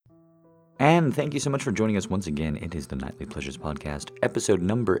And thank you so much for joining us once again. It is the Nightly Pleasures Podcast, episode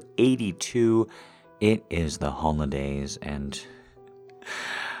number 82. It is the holidays, and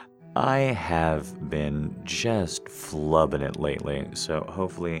I have been just flubbing it lately. So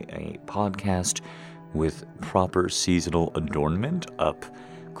hopefully a podcast with proper seasonal adornment up,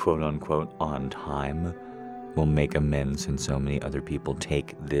 quote unquote, on time will make amends since so many other people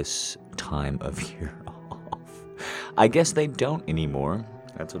take this time of year off. I guess they don't anymore.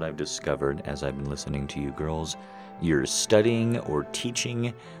 That's what I've discovered as I've been listening to you girls. You're studying or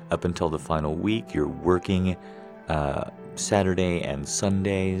teaching up until the final week. You're working Saturday and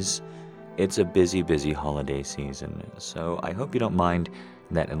Sundays. It's a busy, busy holiday season. So I hope you don't mind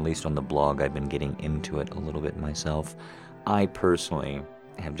that at least on the blog I've been getting into it a little bit myself. I personally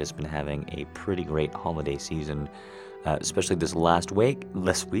have just been having a pretty great holiday season, especially this week,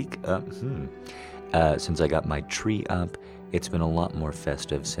 since I got my tree up. It's been a lot more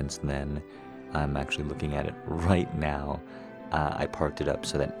festive since then. I'm actually looking at it right now. I parked it up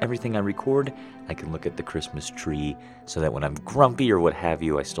so that everything I record, I can look at the Christmas tree so that when I'm grumpy or what have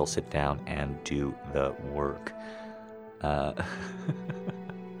you, I still sit down and do the work.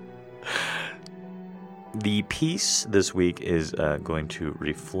 The piece this week is going to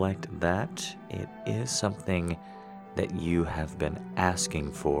reflect that. It is something that you have been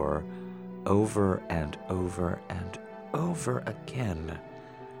asking for over and over and over again.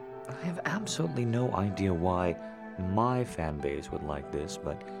 I have absolutely no idea why my fan base would like this,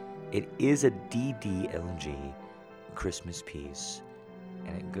 but it is a DDLG Christmas piece,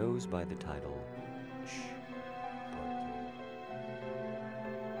 and it goes by the title Shh, Part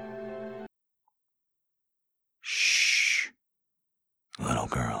 3. Shh, little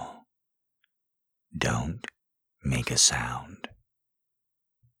girl, don't make a sound.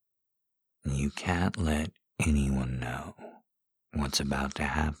 You can't let anyone know what's about to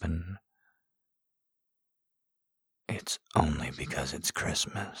happen. It's only because it's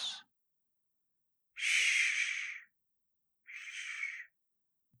Christmas. Shh. Shh.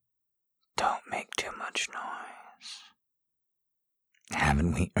 Don't make too much noise.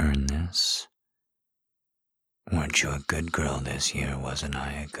 Haven't we earned this? Weren't you a good girl this year? Wasn't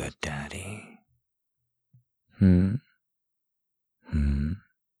I a good daddy?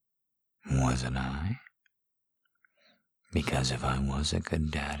 Wasn't I? Because if I was a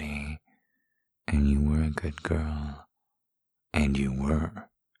good daddy, and you were a good girl, and you were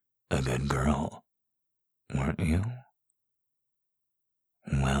a good girl, weren't you?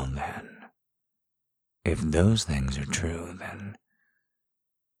 Well then, if those things are true, then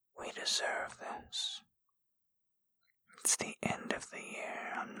we deserve this. It's the end of the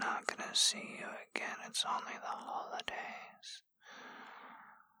year. I'm not gonna see you again. It's only the holidays.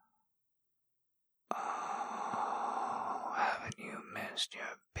 Oh, haven't you missed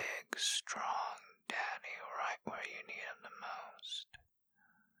your big, strong daddy right where you need him the most?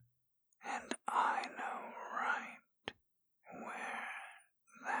 And I know right where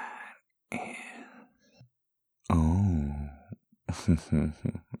that is. Oh.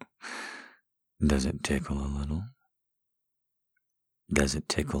 Does it tickle a little? Does it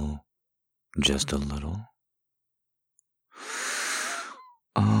tickle just a little?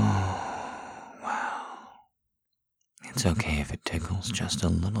 Oh, well. It's okay if it tickles just a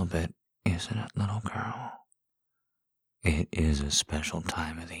little bit, isn't it, little girl? It is a special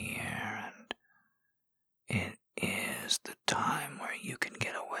time of the year, and it is the time where you can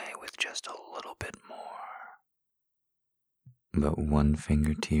get away with just a little bit more. But one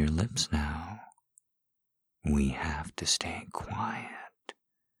finger to your lips now. We have to stay quiet.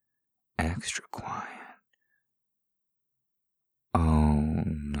 Extra quiet. Oh,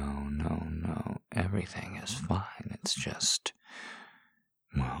 no. Everything is fine. It's just,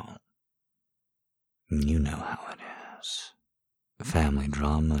 well, you know how it is. Family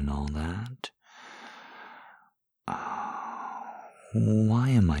drama and all that. Why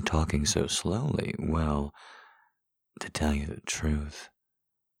am I talking so slowly? Well, to tell you the truth,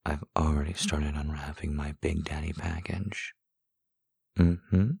 I've already started unwrapping my Big Daddy package.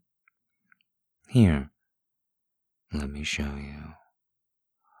 Here, let me show you.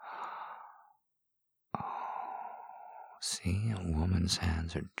 Oh, see, a woman's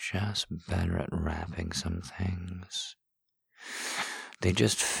hands are just better at wrapping some things. They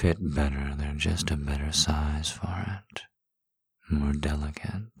just fit better. They're just a better size for it. More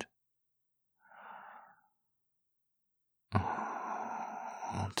delicate.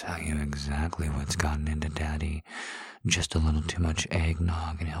 I'll tell you exactly what's gotten into Daddy. Just a little too much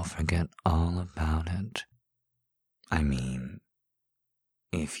eggnog and he'll forget all about it. I mean,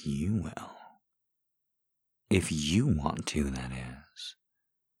 if you will. If you want to, that is.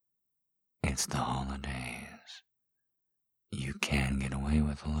 It's the holidays. You can get away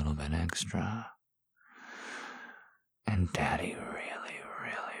with a little bit extra. And Daddy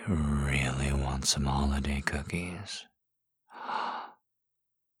really wants some holiday cookies.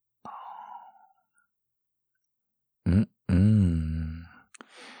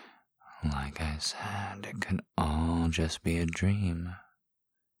 Like I said, it could all just be a dream.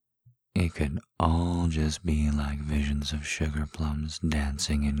 It could all just be like visions of sugar plums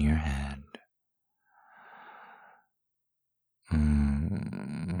dancing in your head.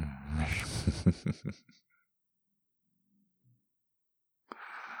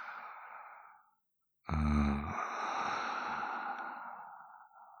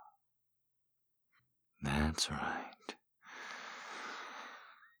 That's right.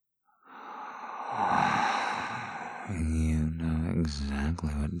 You know exactly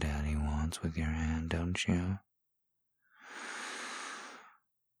what Daddy wants with your hand, don't you?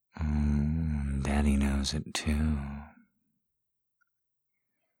 Daddy knows it too.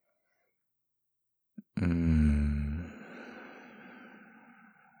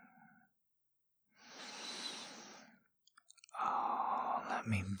 Oh, let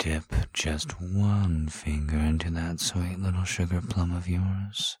me dip just one finger into that sweet little sugar plum of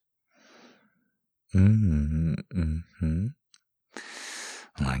yours.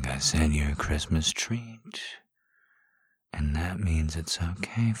 Like I said, you're a Christmas treat. And that means it's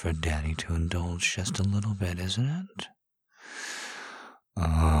okay for Daddy to indulge just a little bit, isn't it?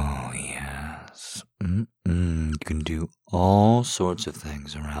 Oh, yes. You can do all sorts of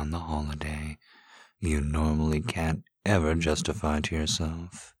things around the holiday you normally can't ever justify to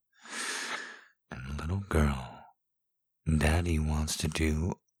yourself. And little girl, Daddy wants to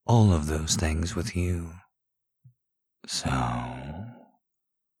do all of those things with you. So,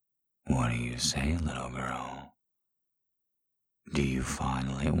 what do you say, little girl? Do you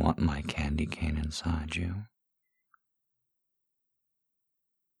finally want my candy cane inside you?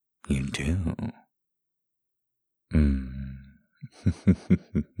 You do?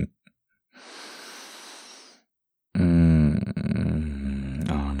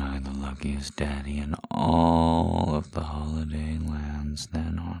 Aren't I the luckiest daddy in all of the holiday lands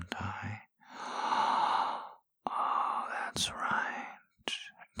then, aren't I? Oh, that's right.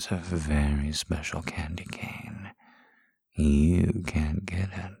 It's a very special candy cane. You can't get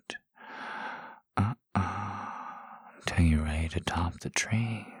it. Until you're ready to top the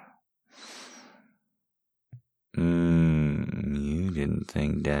tree. You didn't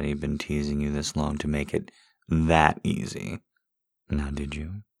think Daddy'd been teasing you this long to make it that easy. Now did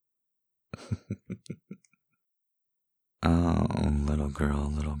you? Oh, little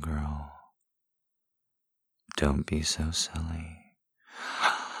girl. Don't be so silly.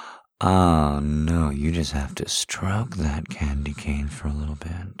 Oh, no, you just have to stroke that candy cane for a little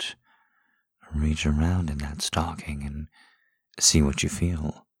bit. Reach around in that stocking and see what you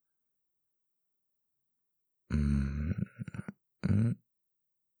feel.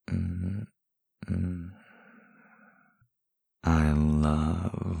 I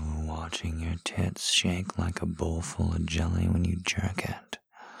love watching your tits shake like a bowl full of jelly when you jerk it.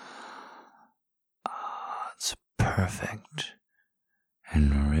 It's perfect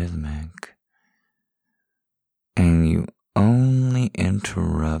and rhythmic. And you only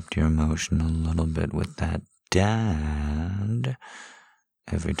interrupt your motion a little bit with that Dad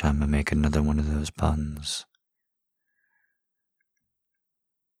every time I make another one of those puns.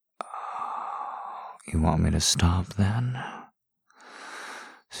 You want me to stop then?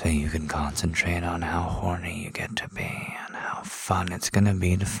 So you can concentrate on how horny you get to be and how fun it's gonna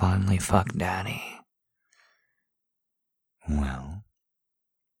be to finally fuck Daddy. Well,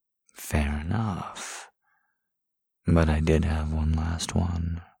 fair enough. But I did have one last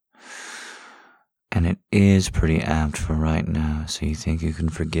one. And it is pretty apt for right now, so you think you can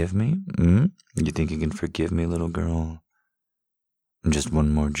forgive me? You think you can forgive me, little girl? Just one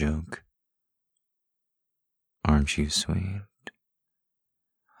more joke. Aren't you sweet?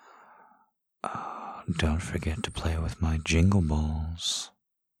 Oh, don't forget to play with my jingle balls.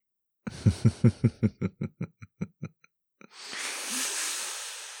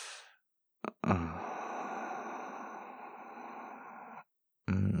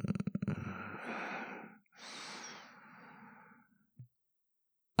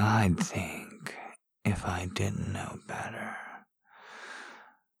 I'd think if I didn't know better.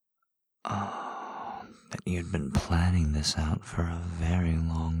 Oh, that you'd been planning this out for a very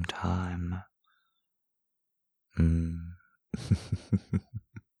long time.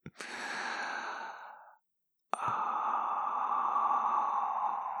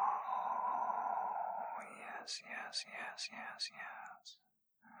 Yes.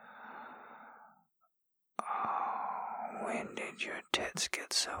 When did your tits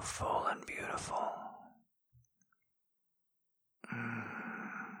get so full and beautiful?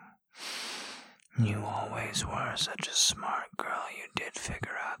 You always were such a smart girl. You did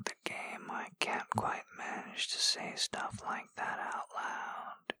figure out the game. I can't quite manage to say stuff like that out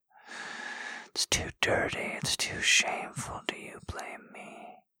loud. It's too dirty. It's too shameful. Do you blame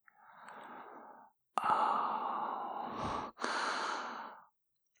me? Oh.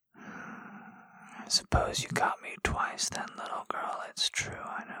 I suppose you got me twice then, little girl. It's true.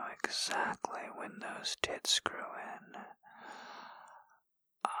 I know exactly when those tits grew in.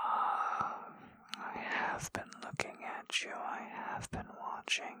 I have been looking at you. I have been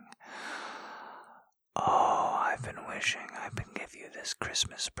watching. Oh, I've been wishing I could give you this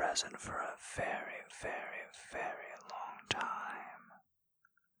Christmas present for a very, very, very long time.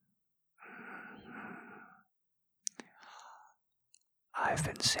 I've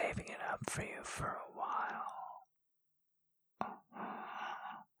been saving it up for you for a while.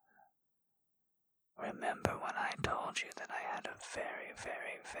 Remember when I told you that I had a very,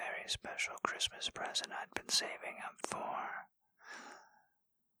 very, very special Christmas present I'd been saving up for?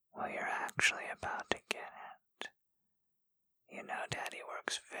 Well, you're actually about to get it. You know, Daddy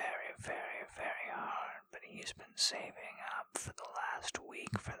works very, very, very hard, but he's been saving up for the last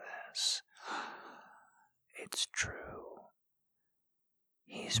week for this. It's true.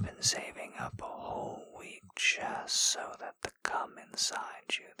 He's been saving up a whole week just so that the cum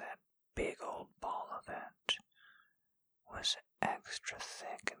inside you, that big old ball of it, was extra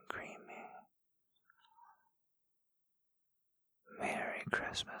thick and creamy. Merry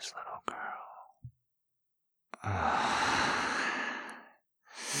Christmas, little girl.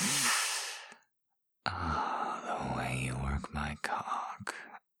 The way you work my cock.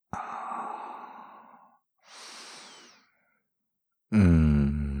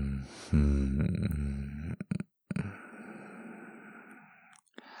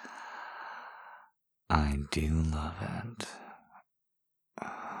 I do love it.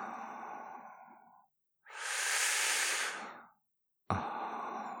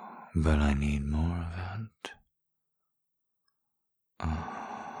 But I need more of it.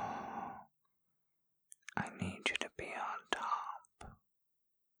 I need you to be on top.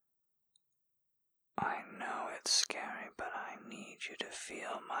 I know it's scary, but I need you to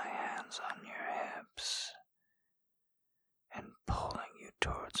feel my hands on your hips and pulling you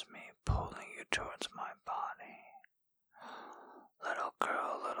towards me, pulling you towards my body. Little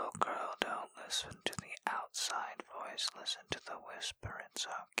girl, don't listen to the outside voice, listen to the whisper, it's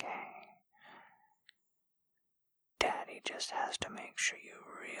okay. Daddy just has to make sure you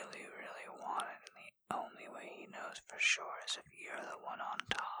really, really want it, and the only way he knows for sure is if you're the one on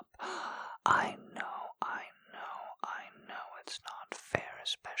top. I know it's not fair,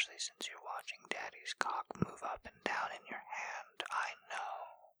 especially since you're watching Daddy's cock move up and down in your hand. I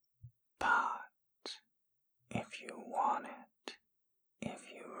know. But if you want it, if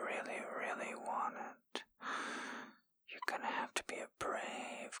you really, really want it, you're gonna have to be a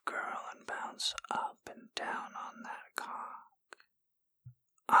brave girl and bounce up and down on that cock.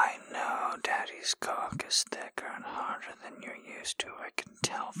 I know Daddy's cock is thicker and harder than you're used to, I can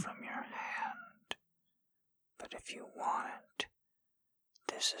tell from your hand. But if you want it,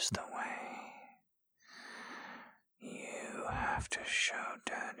 this is the way. You have to show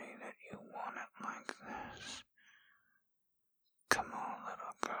Daddy that you want it like this. Come on,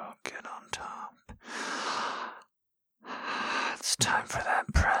 little girl, get on top. It's time for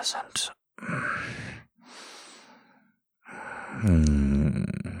that present.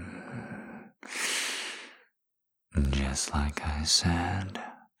 Just like I said,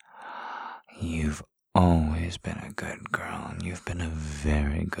 you've always been a good girl, and you've been a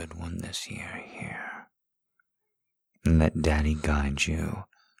very good one this year here. Let Daddy guide you.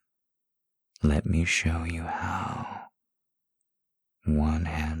 Let me show you how. One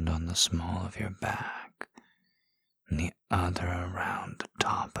hand on the small of your back, and the other around the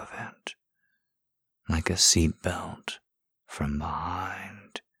top of it, like a seatbelt from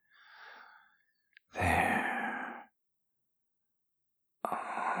behind. There. Oh.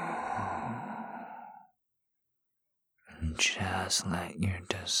 And just let your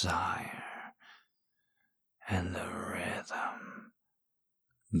desire and the rhythm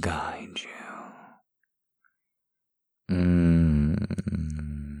guide you.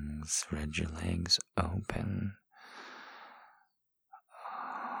 Spread your legs open.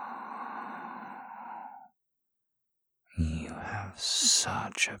 You have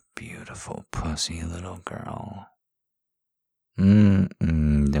such a beautiful pussy, little girl.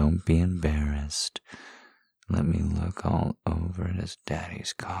 Don't be embarrassed. Let me look all over it as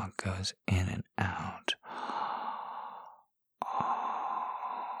Daddy's cock goes in and out.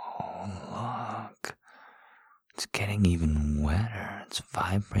 it's getting even wetter. It's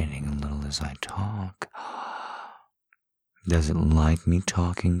vibrating a little as I talk. Does it like me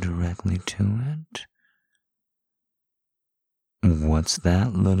talking directly to it? What's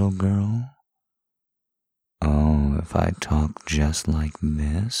that, little girl? Oh, if I talk just like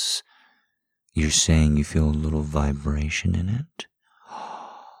this, you're saying you feel a little vibration in it?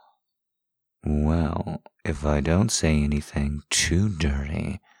 Well, if I don't say anything too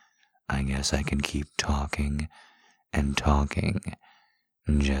dirty, I guess I can keep talking and talking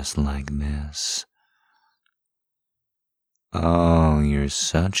just like this. Oh, you're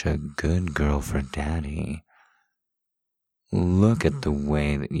such a good girl for Daddy. Look at the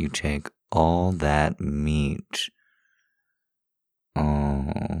way that you take all that meat.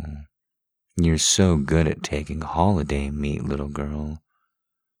 Oh, you're so good at taking holiday meat, little girl.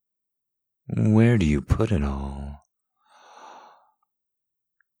 Where do you put it all?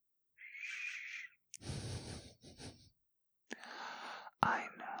 I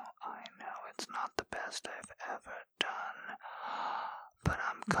know, it's not the best I've ever done, but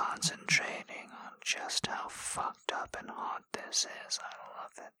I'm concentrating on just how fucked up and hot this is. I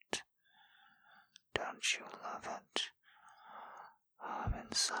love it. Don't you love it? I'm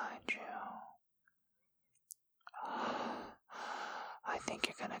inside you. I think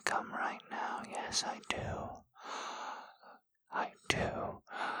you're gonna come right now. Yes, I do. I do.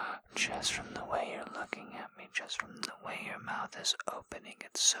 Just from the way you're looking at me, just from the way your mouth is opening,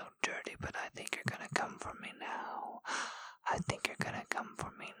 it's so dirty, but I think you're gonna come for me now. I think you're gonna come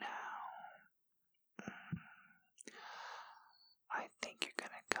for me now. I think you're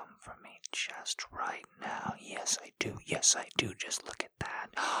gonna come for me just right now. Yes, I do. Yes, I do. Just look at that.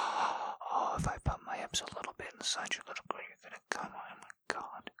 Oh, if I put my hips a little bit inside your little girl, you're gonna come. Oh my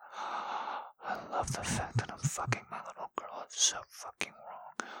God. I love the fact that I'm fucking my little girl. It's so fucking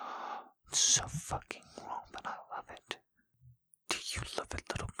wrong. It's so fucking wrong, but I love it. Do you love it,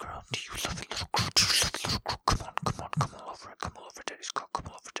 little girl? Do you love it, little girl? Do you love it, little girl? Come on, come on, come all over it. Come all over Daddy's cock. Come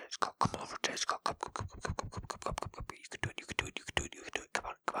all over Daddy's cock. Come all over Daddy's cock. Come. You can do it, you can do it, you can do it, you can do it. Come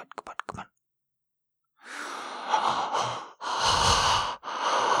on, come on, come on, come on.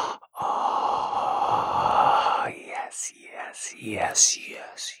 Oh, yes, yes, yes,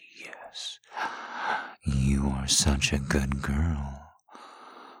 yes, yes. You are such a good girl.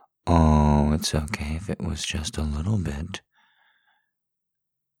 Oh, it's okay if it was just a little bit.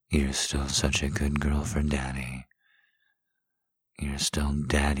 You're still such a good girl for Daddy. You're still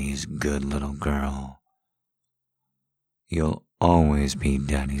Daddy's good little girl. You'll always be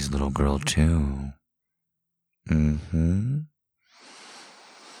Daddy's little girl too.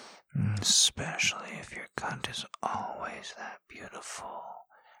 Especially if your cunt is always that beautiful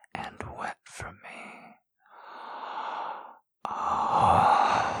and wet for me.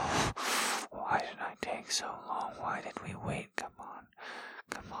 Oh, why did I take so long? Why did we wait? Come on,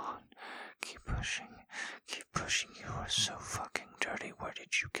 come on. Keep pushing, keep pushing. You are so fucking dirty. Where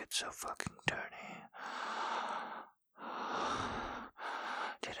did you get so fucking dirty?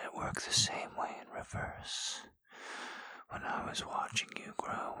 Did it work the same way in reverse? When I was watching you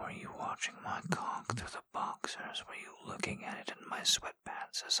grow, were you watching my cock through the boxers? Were you looking at it in my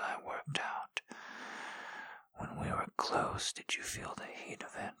sweatpants as I worked out? When we were close, did you feel the heat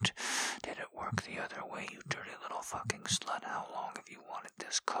of it? Did it work the other way, you dirty little fucking slut? How long have you wanted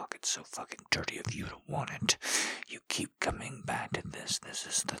this cock? It's so fucking dirty of you to want it. You keep coming back to this. This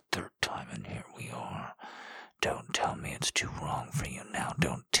is the third time, and here we are. Don't tell me it's too wrong for you now.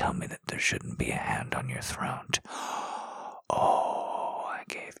 Don't tell me that there shouldn't be a hand on your throat. Oh, I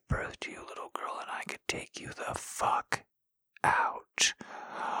gave birth to you, little girl, and I could take you the fuck out.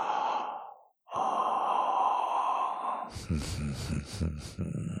 Oh.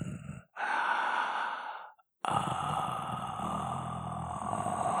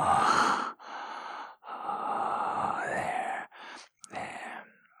 There.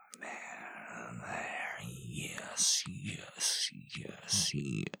 Yes.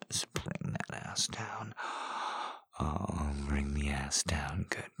 Bring that ass down. Oh, bring the ass down.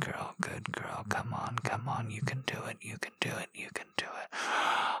 Good girl. Come on. You can do it. You can do it.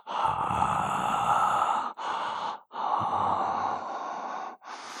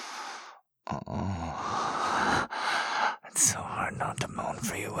 It's so hard not to moan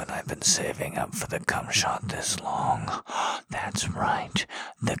for you when I've been saving up for the cum shot this long. That's right,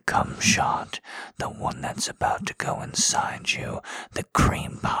 the cum shot. The one that's about to go inside you. The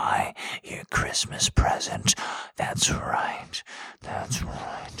cream pie, your Christmas present. That's right.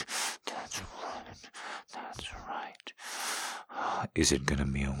 Is it gonna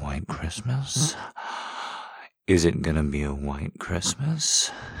be a white Christmas? Is it gonna be a white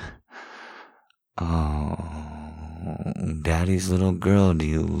Christmas? Oh, Daddy's little girl, do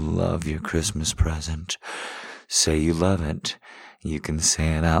you love your Christmas present? Say you love it. You can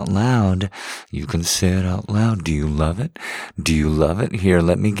say it out loud. You can say it out loud. Do you love it? Do you love it? Here,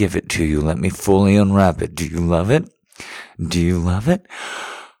 let me give it to you. Let me fully unwrap it. Do you love it? Do you love it?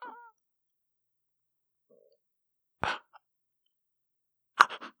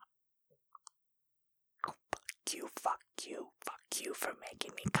 Fuck you for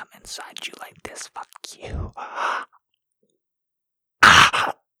making me come inside you like this. Fuck you. Fuck.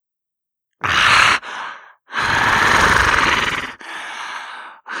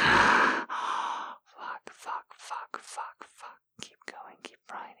 Keep going, keep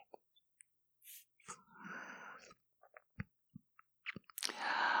writing.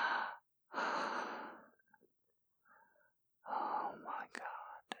 Oh my God.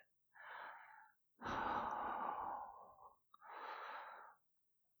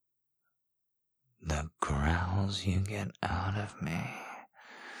 The growls you get out of me.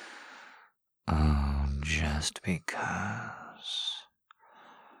 Oh, just because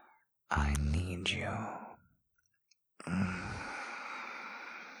I need you.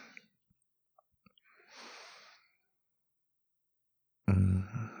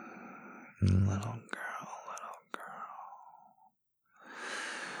 Little girl.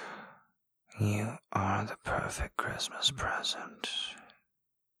 You are the perfect Christmas present.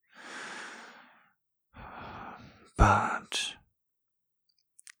 But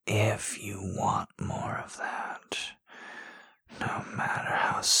if you want more of that, no matter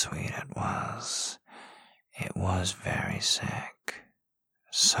how sweet it was very sick.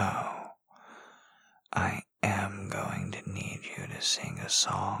 So, I am going to need you to sing a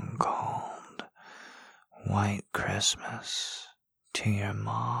song called White Christmas to your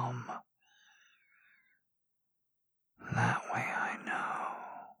mom. That way I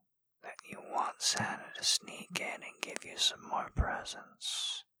know that you want Santa to sneak in and give you some more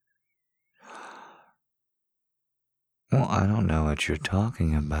presents. Well, I don't know what you're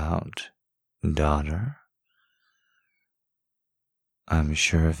talking about, daughter. I'm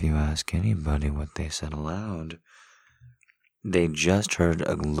sure if you ask anybody what they said aloud, they just heard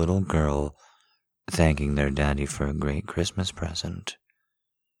a little girl thanking their daddy for a great Christmas present.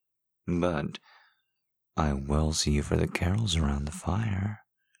 But I will see you for the carols around the fire.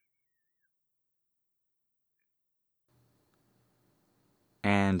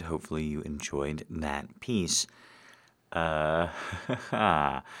 And hopefully you enjoyed that piece. So,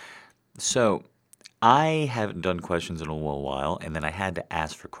 I haven't done questions in a little while, and then I had to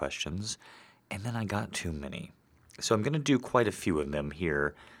ask for questions, and then I got too many. So I'm going to do quite a few of them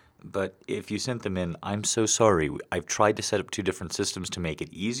here, but if you sent them in, I'm so sorry. I've tried to set up 2 different systems to make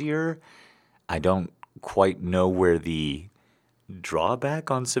it easier. I don't quite know where the drawback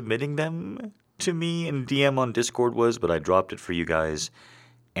on submitting them to me in DM on Discord was, but I dropped it for you guys,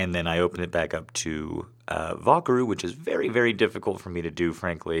 and then I opened it back up to Valkyrie, which is very, very difficult for me to do,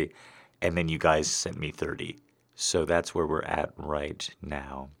 frankly, and then you guys sent me 30. So that's where we're at right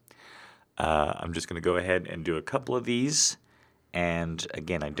now. I'm just going to go ahead and do a couple of these, and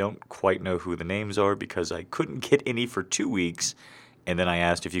again, I don't quite know who the names are because I couldn't get any for 2 weeks, and then I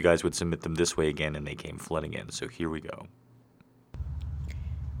asked if you guys would submit them this way again, and they came flooding in, so here we go.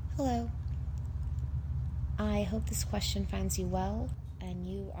 Hello. I hope this question finds you well and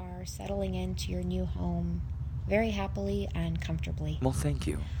you are settling into your new home very happily and comfortably. Well, thank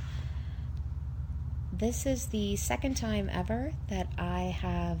you. This is the second time ever that I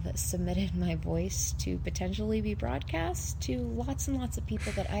have submitted my voice to potentially be broadcast to lots and lots of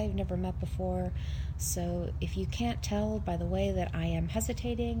people that I have never met before. So if you can't tell by the way that I am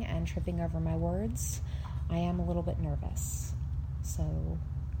hesitating and tripping over my words, I am a little bit nervous. So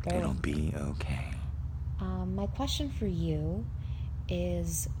it'll be okay. My question for you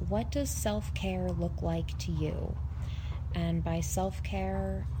is, what does self-care look like to you? And by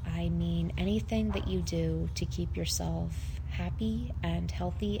self-care, I mean anything that you do to keep yourself happy and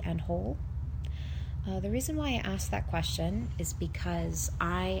healthy and whole. The reason why I asked that question is because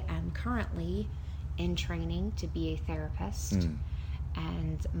I am currently in training to be a therapist,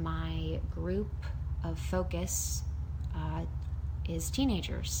 and my group of focus is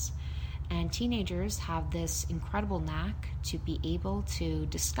teenagers. And teenagers have this incredible knack to be able to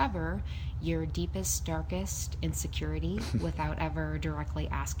discover your deepest, darkest insecurity without ever directly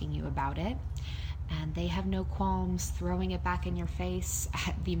asking you about it. And they have no qualms throwing it back in your face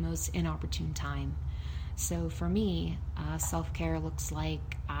at the most inopportune time. So for me, self-care looks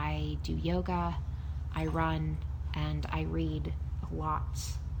like I do yoga, I run, and I read a lot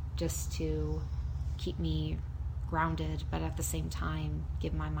just to keep me grounded, but at the same time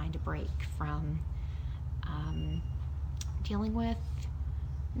give my mind a break from dealing with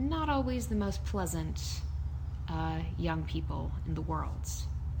not always the most pleasant young people in the world.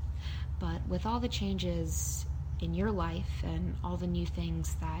 But with all the changes in your life and all the new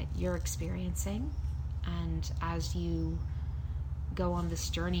things that you're experiencing, and as you go on this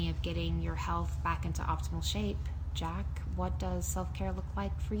journey of getting your health back into optimal shape, Jack, what does self-care look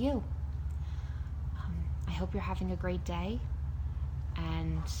like for you? I hope you're having a great day,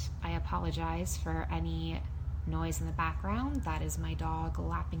 and I apologize for any noise in the background. That is my dog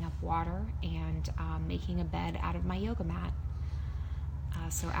lapping up water and making a bed out of my yoga mat.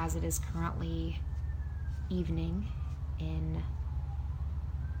 So as it is currently evening in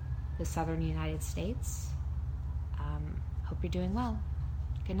the southern United States, hope you're doing well.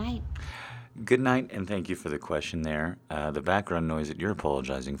 Good night. Good night, and thank you for the question there. The background noise that you're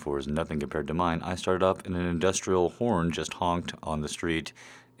apologizing for is nothing compared to mine. I started off and an industrial horn just honked on the street,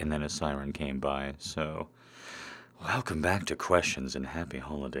 and then a siren came by. So, welcome back to Questions, and happy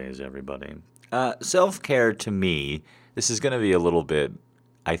holidays, everybody. Self-care to me, this is going to be a little bit,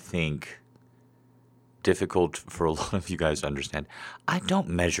 I think, difficult for a lot of you guys to understand. I don't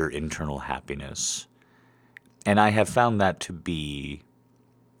measure internal happiness, and I have found that to be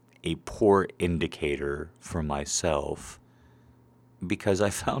a poor indicator for myself, because I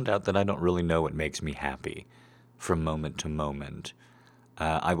found out that I don't really know what makes me happy from moment to moment.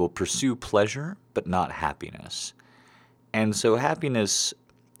 I will pursue pleasure, but not happiness. And so happiness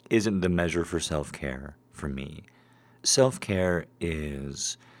isn't the measure for self-care for me. Self-care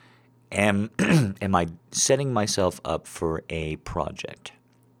is, am I setting myself up for a project?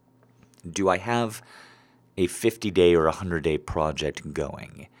 Do I have a 50-day or 100-day project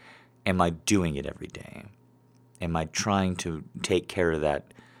going? Am I doing it every day? Am I trying to take care of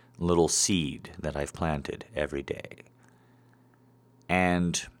that little seed that I've planted every day?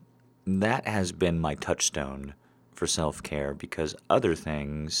 And that has been my touchstone for self-care, because other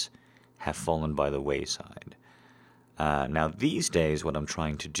things have fallen by the wayside. Now, these days, what I'm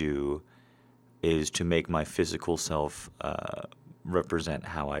trying to do is to make my physical self represent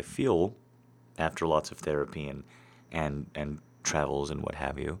how I feel after lots of therapy and travels and what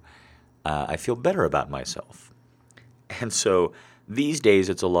have you. I feel better about myself. And so these days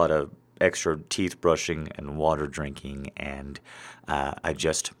it's a lot of extra teeth brushing and water drinking, and I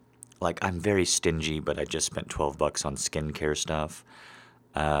just, I'm very stingy, but I just spent $12 on skincare stuff.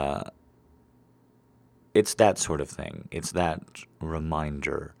 It's that sort of thing. It's that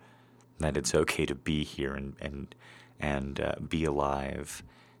reminder that it's okay to be here and be alive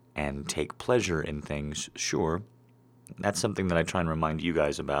and take pleasure in things. Sure, that's something that I try and remind you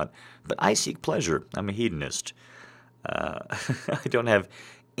guys about. But I seek pleasure. I'm a hedonist. I don't have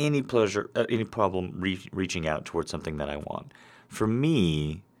any problem reaching out towards something that I want. For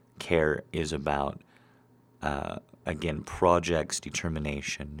me, care is about, again, projects,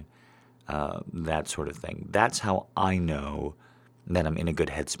 determination, that sort of thing. That's how I know that I'm in a good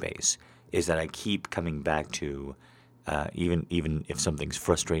headspace, is that I keep coming back to, even if something's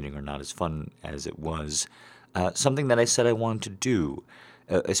frustrating or not as fun as it was, something that I said I wanted to do,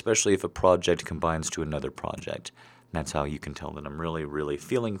 especially if a project combines to another project. That's how you can tell that I'm really, really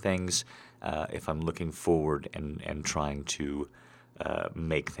feeling things, if I'm looking forward and trying to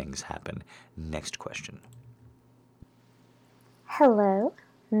make things happen. Next question. Hello,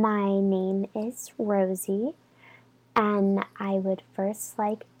 my name is Rosie, and I would first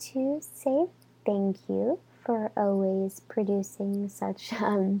like to say thank you for always producing such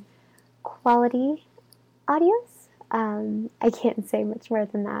quality audios. I can't say much more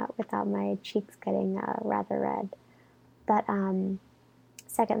than that without my cheeks getting rather red. But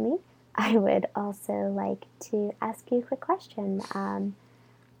secondly, I would also like to ask you a quick question.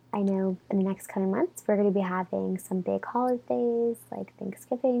 I know in the next coming months we're going to be having some big holidays like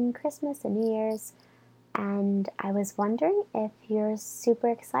Thanksgiving, Christmas, and New Year's. And I was wondering if you're super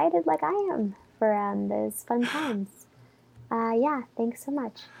excited like I am for those fun times. Yeah, thanks so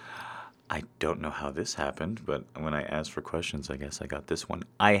much. I don't know how this happened, but when I asked for questions, I guess I got this one.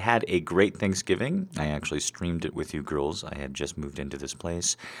 I had a great Thanksgiving. I actually streamed it with you girls. I had just moved into this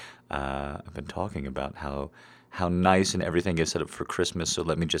place. I've been talking about how nice and everything is set up for Christmas, so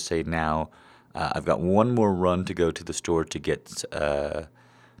let me just say now, I've got one more run to go to the store to get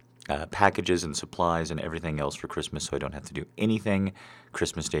packages and supplies and everything else for Christmas, so I don't have to do anything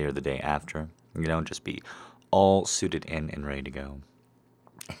Christmas Day or the day after. Just be all suited in and ready to go.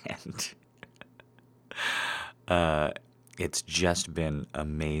 And it's just been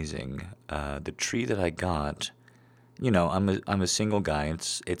amazing. The tree that I got, I'm a single guy.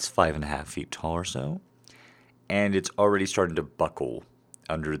 It's 5.5 feet tall or so, and it's already starting to buckle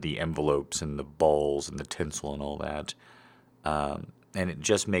under the envelopes and the balls and the tinsel and all that. And it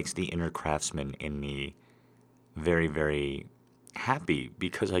just makes the inner craftsman in me very, very happy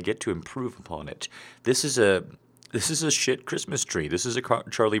because I get to improve upon it. This is a shit Christmas tree. This is a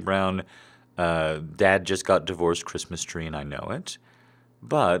Charlie Brown dad just got divorced Christmas tree, and I know it.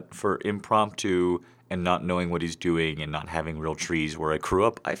 But for impromptu and not knowing what he's doing and not having real trees where I grew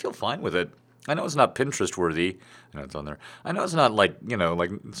up, I feel fine with it. I know it's not Pinterest worthy. I know it's on there. I know it's not like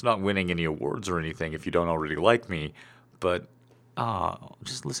it's not winning any awards or anything if you don't already like me. But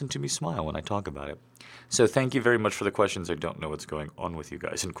just listen to me smile when I talk about it. So thank you very much for the questions. I don't know what's going on with you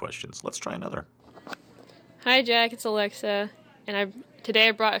guys in questions. Let's try another. Hi, Jack. It's Alexa. And today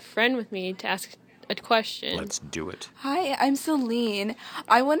I brought a friend with me to ask a question. Let's do it. Hi, I'm Celine.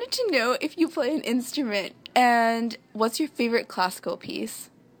 I wanted to know if you play an instrument, and what's your favorite classical piece?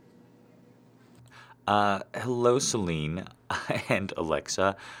 Hello, Celine and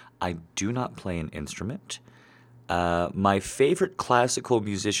Alexa. I do not play an instrument. My favorite classical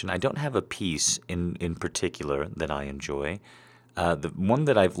musician, I don't have a piece in particular that I enjoy. The one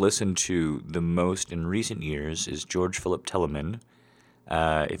that I've listened to the most in recent years is George Philip Telemann.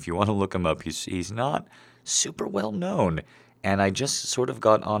 If you want to look him up, he's not super well known. And I just sort of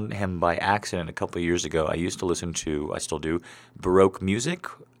got on him by accident a couple of years ago. I used to listen to, I still do, Baroque music,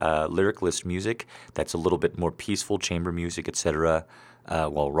 lyricless music that's a little bit more peaceful, chamber music, etc.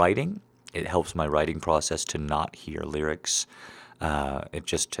 While writing. It helps my writing process to not hear lyrics. It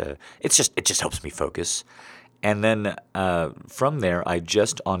just helps me focus. And then from there, I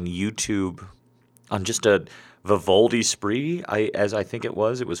just on YouTube, on just a Vivaldi spree, as I think it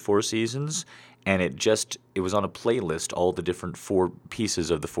was Four Seasons, and it was on a playlist, all the different four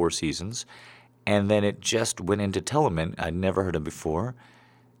pieces of the Four Seasons, and then it just went into Telemann. I'd never heard him before,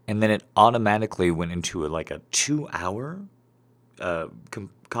 and then it automatically went into a 2-hour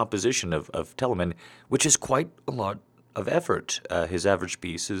composition of Telemann, which is quite a lot of effort. His average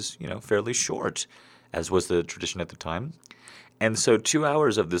piece is, fairly short, as was the tradition at the time. And so 2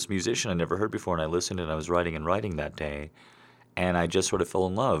 hours of this musician I never heard before, and I listened, and I was writing that day, and I just sort of fell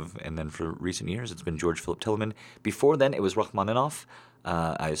in love. And then for recent years, it's been George Philip Telemann. Before then, it was Rachmaninoff.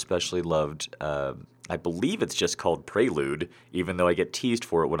 I especially loved, I believe it's just called Prelude, even though I get teased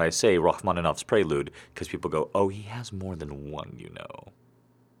for it when I say Rachmaninoff's Prelude, because people go, oh, he has more than one,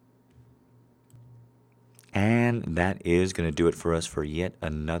 And that is going to do it for us for yet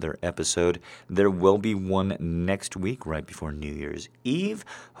another episode. There will be one next week, right before New Year's Eve.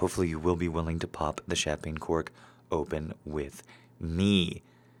 Hopefully you will be willing to pop the champagne cork open with me.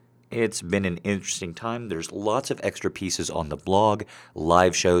 It's been an interesting time. There's lots of extra pieces on the blog,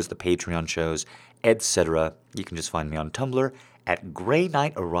 live shows, the Patreon shows, etc. You can just find me on Tumblr at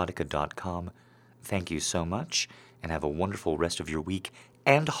grayknighterotica.com. Thank you so much, and have a wonderful rest of your week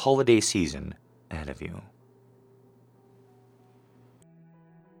and holiday season ahead of you.